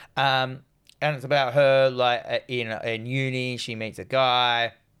 And it's about her in uni. She meets a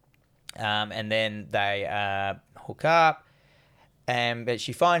guy. And then they hook up, But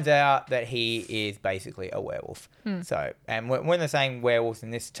she finds out that he is basically a werewolf. So, and when they're saying werewolves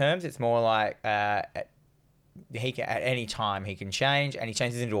in this terms, it's more like he can, at any time he can change, and he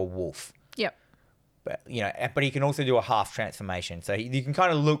changes into a wolf. Yep. But but he can also do a half transformation. So you can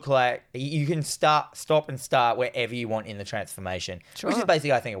kind of look like you can stop and start wherever you want in the transformation, which is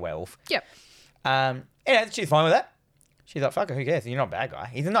basically, I think, a werewolf. Yep. And she's fine with that. She's like, fuck it, who cares? You're not a bad guy.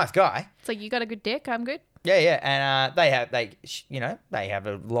 He's a nice guy. It's like, you got a good dick, I'm good. Yeah. And they have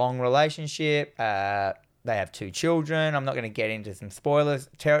a long relationship. They have 2 children. I'm not going to get into some spoilers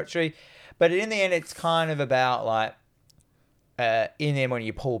territory, but in the end, it's kind of about like, in the end, when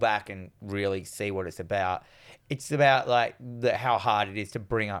you pull back and really see what it's about like how hard it is to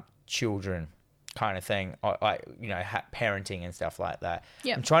bring up children, kind of thing, like parenting and stuff like that.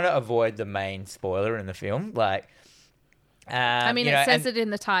 Yep. I'm trying to avoid the main spoiler in the film, like. It says it in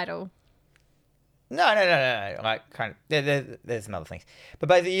the title. No. Like, kind of, there's some other things, but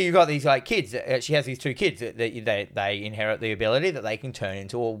basically, you've got these like kids. She has these 2 kids that they inherit the ability that they can turn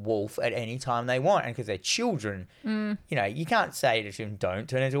into a wolf at any time they want, and because they're children, you can't say to them, "Don't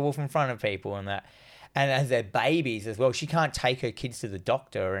turn into a wolf in front of people," and that. And as they're babies as well, she can't take her kids to the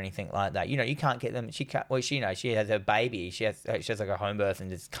doctor or anything like that. You can't get them. She can't. Well, she has her baby. She has like a home birth and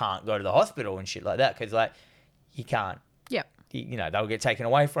just can't go to the hospital and shit like that because like you can't. Yep. They'll get taken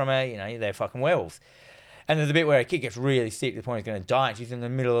away from her. They're fucking werewolves. And there's a bit where a kid gets really sick to the point he's going to die, and she's in the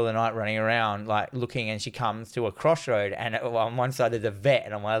middle of the night running around, like, looking, and she comes to a crossroad, and on one side there's a vet,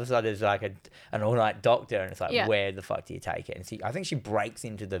 and on the other side there's, like, an all-night doctor, and it's like, where the fuck do you take it? And I think she breaks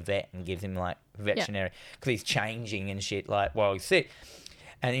into the vet and gives him, like, veterinary, because he's changing and shit, like, while he's sick.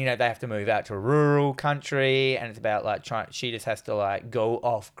 And, they have to move out to a rural country, and it's about, like, she just has to, like, go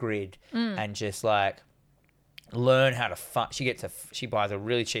off-grid and just, like, learn how to farm. She buys a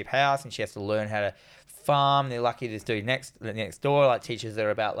really cheap house, and she has to learn how to farm. They're lucky this dude next door like teaches her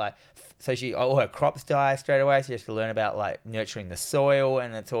about like, so all her crops die straight away, so she has to learn about like nurturing the soil,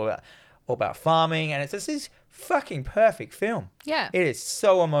 and it's all about farming, and it's just this fucking perfect film. Yeah, it is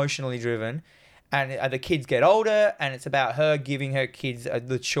so emotionally driven, and the kids get older, and it's about her giving her kids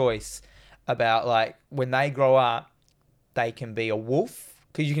the choice about like when they grow up, they can be a wolf,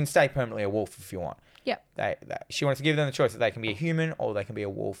 because you can stay permanently a wolf if you want. Yeah, she wants to give them the choice that they can be a human or they can be a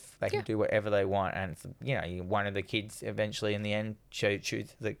wolf. They can do whatever they want, and one of the kids eventually, in the end,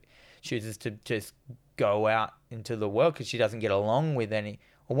 chooses to just go out into the world because she doesn't get along with any.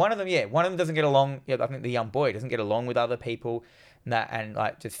 Or one of them doesn't get along. Yeah, I think the young boy doesn't get along with other people, and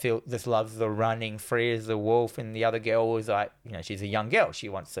like just loves the running free as a wolf, and the other girl was like, she's a young girl. She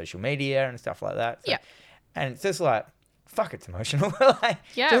wants social media and stuff like that. So, and it's just like. Fuck, it's emotional.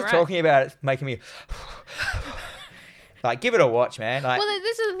 Talking about it's making me like, give it a watch, man. Like, well,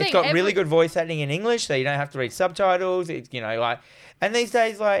 this is the thing. It's got really good voice acting in English, so you don't have to read subtitles. It's and these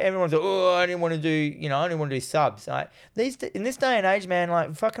days, like, everyone's like, oh, I only want to do subs. Like, in this day and age, man,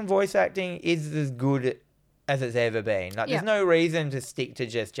 like, fucking voice acting is as good as it's ever been. Like, there's no reason to stick to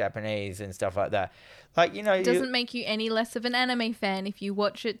just Japanese and stuff like that. Like, it doesn't make you any less of an anime fan if you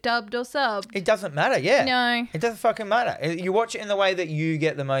watch it dubbed or subbed. It doesn't matter, yeah. No. It doesn't fucking matter. You watch it in the way that you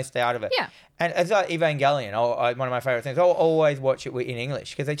get the most out of it. Yeah. And it's like Evangelion, one of my favourite things. I'll always watch it in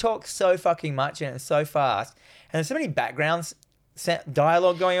English because they talk so fucking much and it's so fast. And there's so many backgrounds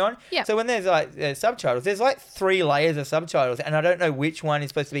dialogue going on. Yeah. So when there's like subtitles, there's like 3 layers of subtitles, and I don't know which one is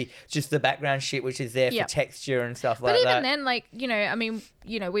supposed to be just the background shit, which is there for texture and stuff like that. But even then, like,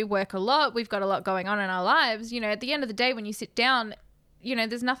 we work a lot. We've got a lot going on in our lives. At the end of the day, when you sit down,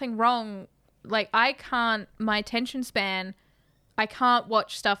 there's nothing wrong. Like, my attention span, I can't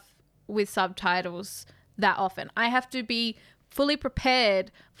watch stuff with subtitles that often. I have to be fully prepared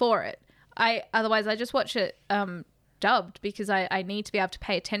for it. Otherwise I just watch it dubbed because I need to be able to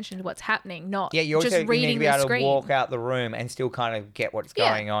pay attention to what's happening, not you also just reading need to be able screen. to walk out the room and still kind of get what's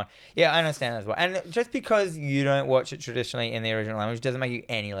going on. Yeah, I understand as well. And just because you don't watch it traditionally in the original language doesn't make you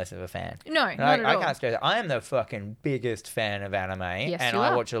any less of a fan. No, not at all. I can't stress it. I am the fucking biggest fan of anime, and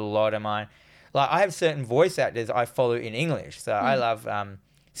I watch a lot of mine. Like, I have certain voice actors I follow in English, so I love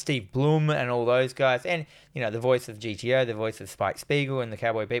Steve Blum and all those guys, and the voice of GTO, the voice of Spike Spiegel and the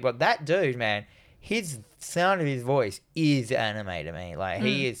Cowboy Bebop. That dude, man. His sound of his voice is anime to me. Like,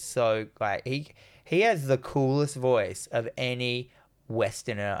 he is so, like, he has the coolest voice of any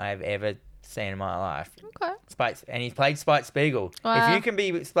Westerner I've ever seen in my life. Okay. And he's played Spike Spiegel. Wow. If you can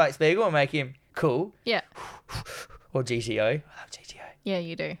be Spike Spiegel and make him cool. Yeah. Or GTO. I love GTO. Yeah,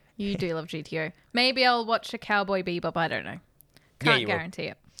 you do. You do love GTO. Maybe I'll watch a Cowboy Bebop. I don't know. Can't guarantee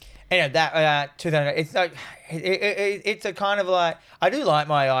it. Anyway, that 2000. It's like it's a kind of like, I do like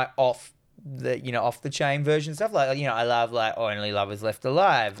my off the off the chain version stuff. Like I love like Only Lovers Left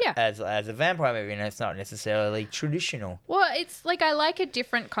Alive as a vampire movie, and it's not necessarily traditional. Well, it's like I like a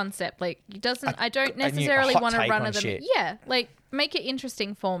different concept. Like I don't necessarily want to run at them. Shit. Yeah, like make it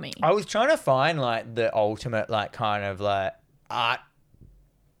interesting for me. I was trying to find like the ultimate like kind of like art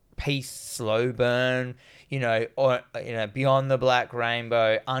piece, slow burn. Or Beyond the Black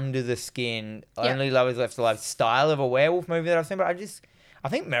Rainbow, Under the Skin, Only Lovers Left Alive style of a werewolf movie that I've seen. But I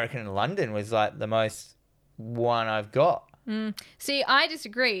think American in London was like the most one I've got. See, I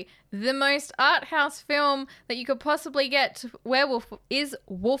disagree. The most art house film that you could possibly get to werewolf is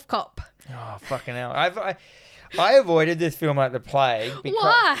Wolf Cop. Oh, fucking hell. I avoided this film like the plague.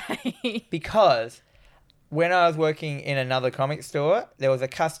 Why? Because when I was working in another comic store, there was a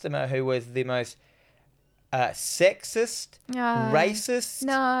customer who was the most sexist, racist,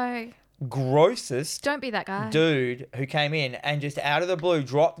 grossest. Don't be that guy. Dude who came in and just out of the blue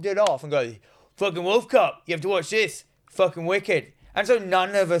dropped it off and goes, "Fucking Wolf Cop, you have to watch this. Fucking wicked." And so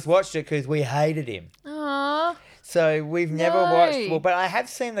none of us watched it because we hated him. Aww. So we've never watched. Well, but I have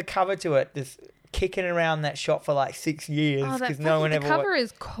seen the cover to it. This kicking around that shop for like 6 years because no one ever. The cover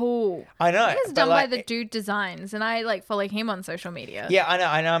is cool. I know. It's done by the dude Designs, and I like follow him on social media. Yeah,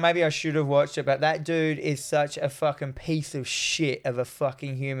 I know. Maybe I should have watched it, but that dude is such a fucking piece of shit of a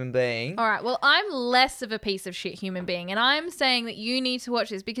fucking human being. All right, well, I'm less of a piece of shit human being, and I'm saying that you need to watch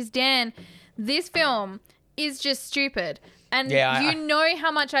this because Dan, this film is just stupid. And you know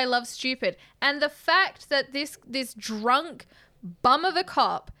how much I love stupid. And the fact that this drunk bum of a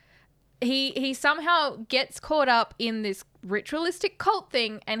cop, he somehow gets caught up in this ritualistic cult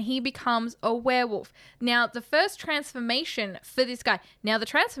thing and he becomes a werewolf. Now, the first transformation for this guy, now the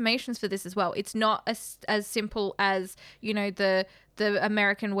transformations for this as well, it's not as simple as, the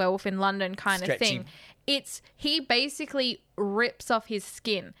American Werewolf in London kind of thing. He basically rips off his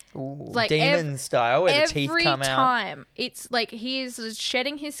skin. Ooh, like demon style where the teeth come out. Every time. It's like he is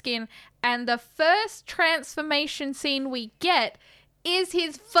shedding his skin and the first transformation scene we get is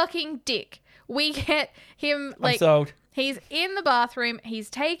his fucking dick. We get him like... I'm sold. He's in the bathroom, he's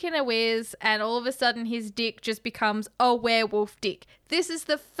taken a whiz, and all of a sudden his dick just becomes a werewolf dick. This is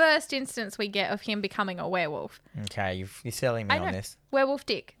the first instance we get of him becoming a werewolf. Okay, you're selling me on this. Werewolf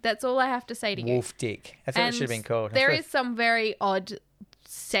dick. That's all I have to say to you. Wolf dick. That's what it should have been called. There is some very odd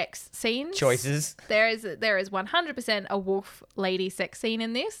sex scenes. Choices. There is 100% a wolf lady sex scene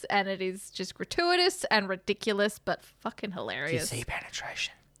in this, and it is just gratuitous and ridiculous, but fucking hilarious. Do you see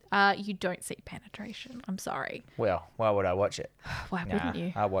penetration? You don't see penetration. I'm sorry. Well, why would I watch it? Why wouldn't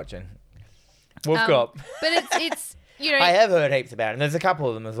you? I'll watch it. Wolf Cop. But it's I have heard heaps about it, and there's a couple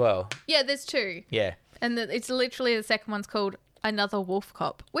of them as well. Yeah, there's two. Yeah. And it's literally the second one's called Another Wolf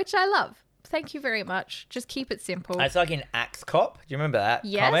Cop, which I love. Thank you very much. Just keep it simple. It's like an Axe Cop. Do you remember that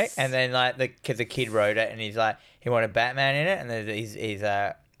comic? And then like the kid wrote it, and he's like he wanted Batman in it, and there's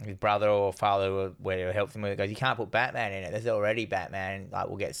his brother or father or whatever helps him with it goes, "You can't put Batman in it. There's already Batman. Like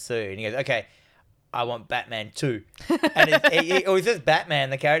we'll get sued." And he goes, "Okay, I want Batman 2." And it says Batman,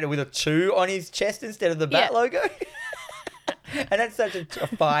 the character, with a 2 on his chest instead of the Bat logo. And that's such a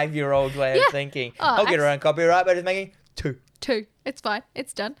 5-year-old way of thinking. I'll get her own copyright, but it's making 2. 2. It's fine.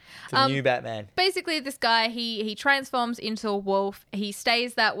 It's done. It's a new Batman. Basically, this guy, he transforms into a wolf. He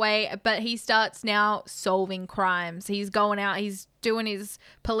stays that way, but he starts now solving crimes. He's going out. He's doing his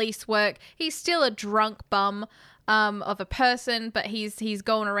police work. He's still a drunk bum of a person, but he's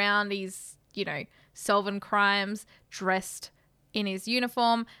going around. He's, solving crimes, dressed in his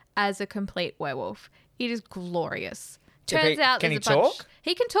uniform as a complete werewolf. It is glorious. Turns out can he talk?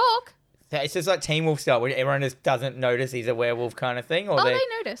 He can talk. It's just like Teen Wolf style, where everyone just doesn't notice he's a werewolf kind of thing, or they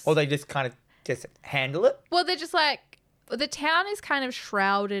notice, or they just kind of just handle it. Well, they're just like the town is kind of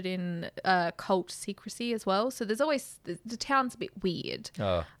shrouded in cult secrecy as well, so there's always the town's a bit weird.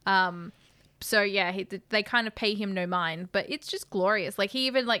 Oh. So yeah, they kind of pay him no mind, but it's just glorious. Like he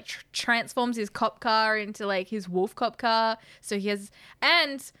even like transforms his cop car into like his wolf cop car. So he has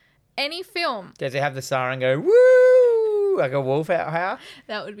any film. Does it have the siren go woo like a wolf out here?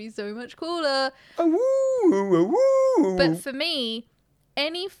 That would be so much cooler. A woo, a woo. But for me,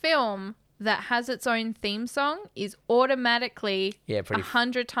 any film that has its own theme song is automatically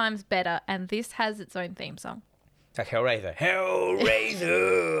 100 times better, and this has its own theme song. Like Hellraiser.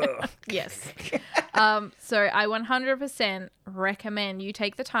 Hellraiser! Yes. So I 100% recommend you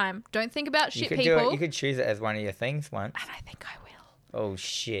take the time. Don't think about shit people. You could choose it as one of your things once. And I think I will. Oh,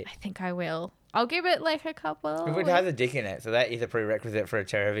 shit. I think I will. I'll give it like a couple. It has a dick in it, so that is a prerequisite for a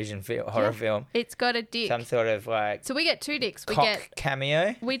television horror film. It's got a dick. Some sort of like... So we get 2 dicks. We get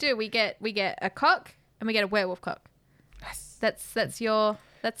cameo. We do. We get a cock and we get a werewolf cock. Yes. That's your...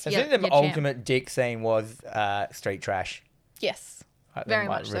 That's I think the ultimate dick scene was Street Trash. Yes. Like Very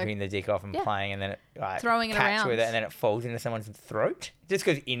them, much so. ripping the dick off and playing, and then it throwing it catch around with it, and then it falls into someone's throat. It just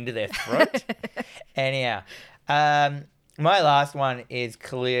goes into their throat. Anyhow, my last one is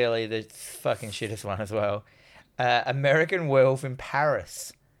clearly the fucking shittest one as well. American Werewolf in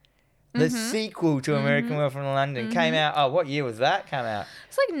Paris. The sequel to American Werewolf in London came out. Oh, what year was that? Came out.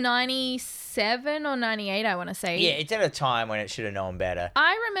 It's like 97 or 98, I want to say. Yeah, it's at a time when it should have known better.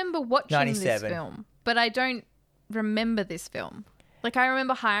 I remember watching 97. this film, but I don't remember this film. Like, I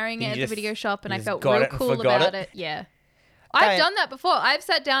remember hiring it at the video shop, and I felt real cool about it. Yeah. I've done that before. I've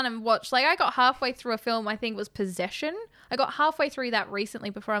sat down and watched, like, I got halfway through a film, I think it was Possession. I got halfway through that recently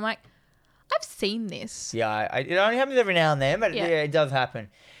before I'm like, I've seen this. Yeah, it only happens every now and then, but yeah, it does happen.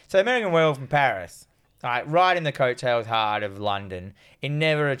 So American Werewolf in Paris, right in the coattails heart of London. It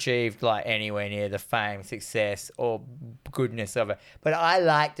never achieved like anywhere near the fame, success, or goodness of it. But I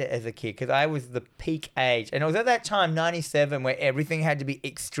liked it as a kid because I was the peak age, and it was at that time, 97, where everything had to be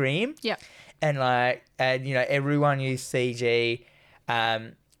extreme. Yeah, and everyone used CG.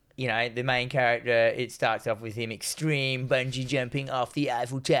 The main character, it starts off with him extreme bungee jumping off the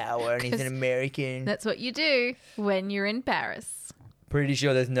Eiffel Tower, and he's an American. That's what you do when you're in Paris. Pretty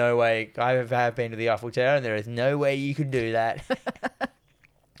sure there's no way. I have been to the Eiffel Tower, and there is no way you could do that.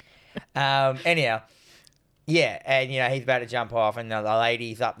 Anyhow, yeah, and he's about to jump off, and the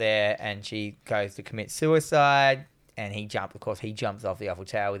lady's up there, and she goes to commit suicide, and he jumps off the Eiffel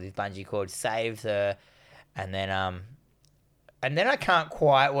Tower with his bungee cord, saves her, and then I can't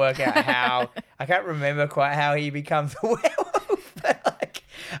quite work out how. I can't remember quite how he becomes a werewolf, but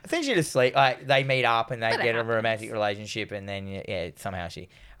I think she just they meet up and they get a romantic relationship, and then somehow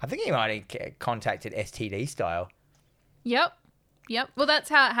I think he might have contacted STD style. Yep. Well, that's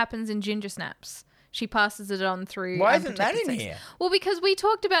how it happens in Ginger Snaps. She passes it on through. Why isn't that in here? Well, because we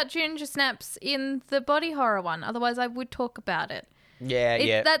talked about Ginger Snaps in the body horror one. Otherwise, I would talk about it.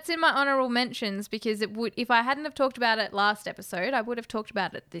 Yeah. That's in my honourable mentions because it would. If I hadn't have talked about it last episode, I would have talked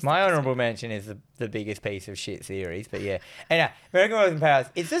about it this. My episode. honourable mention is the biggest piece of shit series, but yeah. Anyway, American Werewolf in Paris.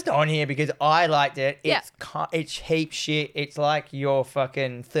 It's just on here because I liked it. It's heap shit. It's like your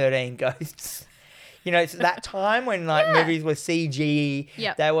fucking 13 Ghosts. It's that time when movies were CG.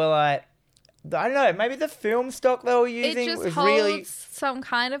 Yeah. They were like, I don't know, maybe the film stock they were using was holds really some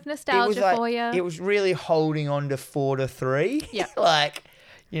kind of nostalgia for you. It was really holding on to 4 to 3. Yeah.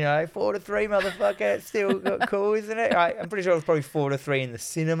 4 to 3, motherfucker. It's still cool, isn't it? I'm pretty sure it was probably 4 to 3 in the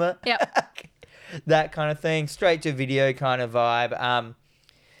cinema. Yeah. That kind of thing. Straight to video kind of vibe.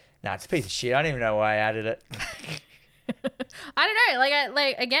 It's a piece of shit. I don't even know why I added it. I don't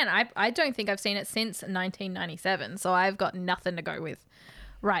know. Again, I don't think I've seen it since 1997, so I've got nothing to go with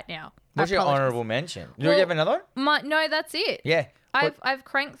right now. What's your honourable mention? Do you have another one? No, that's it. Yeah. I've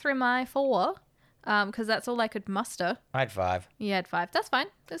cranked through my 4 because that's all I could muster. I had 5. You had 5. That's fine.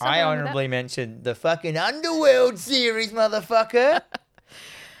 I honourably mentioned the fucking Underworld series, motherfucker.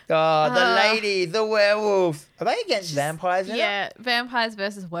 The lady, the werewolf. Are they against vampires now? Yeah, vampires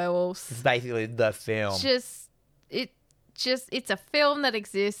versus werewolves. It's basically the film. It's a film that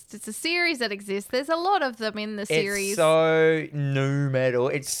exists. It's a series that exists. There's a lot of them in the series. It's so nu metal.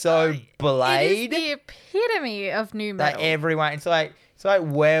 It's so Blade. It is the epitome of nu metal. Everyone. It's like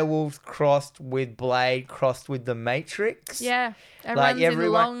werewolves crossed with Blade, crossed with the Matrix. Yeah. Everyone's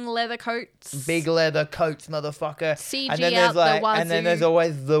in long leather coats. Big leather coats, motherfucker. CG and then out the wazoo. And then there's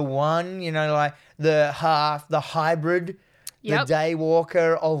always the one, the hybrid. Yep. The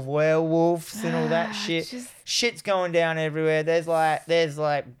daywalker of werewolves and all that shit. Shit's going down everywhere. There's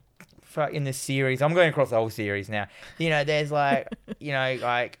in the series. I'm going across the whole series now. There's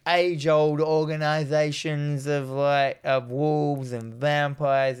age-old organizations of wolves and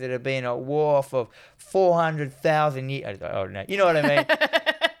vampires that have been at war for 400,000 years. Oh no, you know what I mean?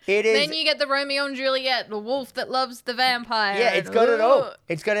 It is. Then you get the Romeo and Juliet, the wolf that loves the vampire. Yeah, it's got it all.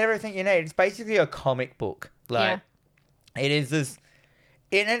 It's got everything you need. It's basically a comic book. It is this,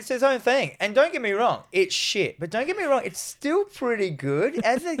 and it's its own thing. And don't get me wrong, it's shit. But don't get me wrong, it's still pretty good.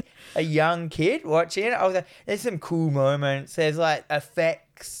 As a young kid watching it, I was like, there's some cool moments. There's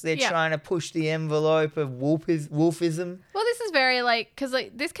effects. They're trying to push the envelope of wolfism. Well, this is very because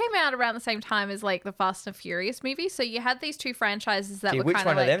this came out around the same time as the Fast and Furious movie. So you had these two franchises that were which kind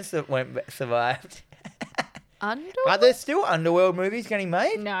of one of them survived? Underworld? Are there still Underworld movies getting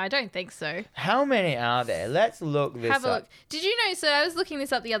made? No, I don't think so. How many are there? Let's look this up. Have a look. Did you know, so I was looking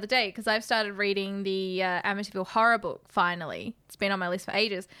this up the other day because I've started reading the Amityville horror book finally. It's been on my list for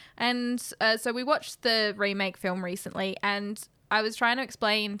ages. And so we watched the remake film recently, and I was trying to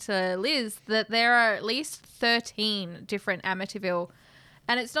explain to Liz that there are at least 13 different Amityville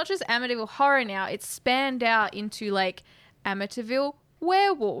And it's not just Amityville Horror now. It's spanned out into like Amityville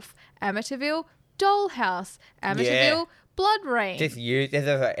Werewolf, Amityville Dollhouse, Amityville Blood Rain. Just use there's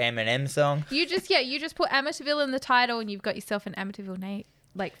an Eminem song. You just put Amityville in the title and you've got yourself an Amityville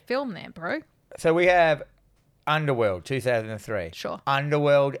film there, bro. So we have Underworld 2003. Sure.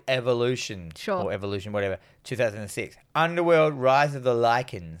 Underworld Evolution. Sure. Or Evolution, whatever. 2006. Underworld Rise of the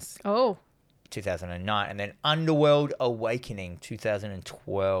Lycans. Oh. 2009. And then Underworld Awakening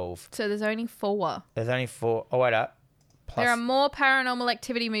 2012. So there's only 4. There's only 4. Oh, wait up. Plus, there are more Paranormal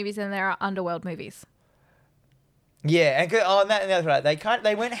Activity movies than there are Underworld movies. Yeah, and that's right.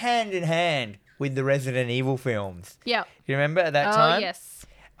 They went hand in hand with the Resident Evil films. Yeah. You remember at that time? Oh, yes.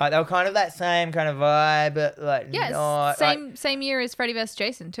 They were kind of that same kind of vibe, but like same year as Freddy vs.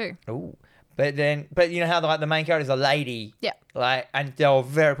 Jason too. Ooh, but you know how the main character is a lady. Yeah. Like, and they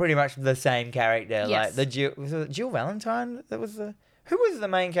were pretty much the same character. Yes. Like was it Jill Valentine? Who was the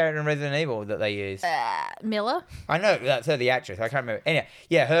main character in Resident Evil that they used? Miller. I know that's her, the actress. I can't remember. Anyway,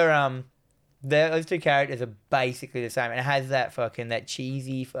 yeah, her those two characters are basically the same, and it has that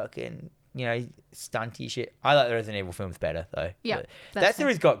cheesy fucking, you know, stunty shit. I like the Resident Evil films better though. Yeah, that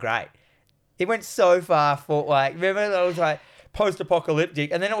series got great. It went so far for like, remember that was like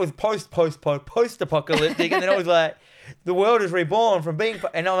post-apocalyptic, and then it was post-apocalyptic, and then it was like the world is reborn from being,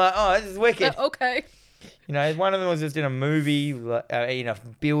 and I'm like, oh, this is wicked. Okay. You know, one of them was just in a movie, like, in a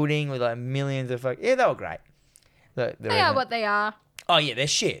building with like millions of they were great. They are what they are. Oh yeah, they're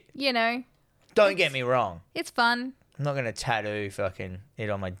shit. You know. Don't get me wrong. It's fun. I'm not going to tattoo fucking it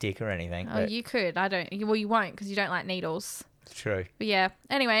on my dick or anything. Oh, you could. I don't. Well, you won't because you don't like needles. It's true. But yeah.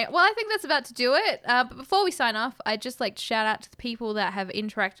 Anyway, well, I think that's about to do it. But before we sign off, I'd just like to shout out to the people that have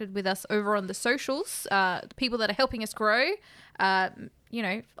interacted with us over on the socials, the people that are helping us grow. You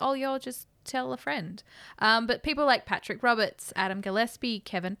know, all y'all just tell a friend. But people like Patrick Roberts, Adam Gillespie,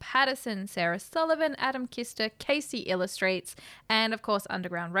 Kevin Patterson, Sarah Sullivan, Adam Kister, Casey Illustrates, and of course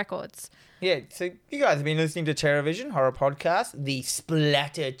Underground Records. Yeah, so you guys have been listening to TerrorVision Horror Podcast, the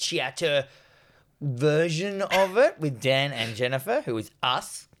splatter chatter version of it with Dan and Jennifer, who is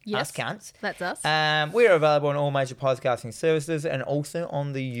us. Yes, us cunts. That's us. We are available on all major podcasting services and also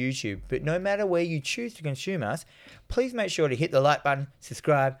on the YouTube. But no matter where you choose to consume us, please make sure to hit the like button,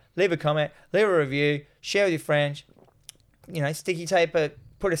 subscribe, leave a comment, leave a review, share with your friends. You know, sticky tape it,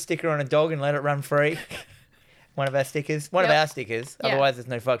 put a sticker on a dog and let it run free. One of our stickers. Otherwise, there's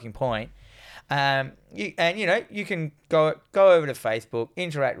no fucking point. You can go over to Facebook,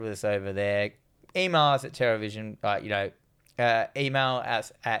 interact with us over there, email us at TerrorVision. Email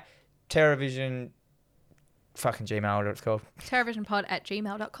us at TerrorVision. Fucking Gmail, whatever it's called.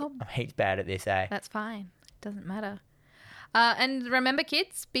 TerrorVisionPod@gmail.com. I'm heaps bad at this, eh? That's fine. Doesn't matter. And remember,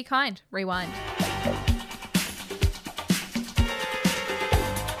 kids, be kind. Rewind.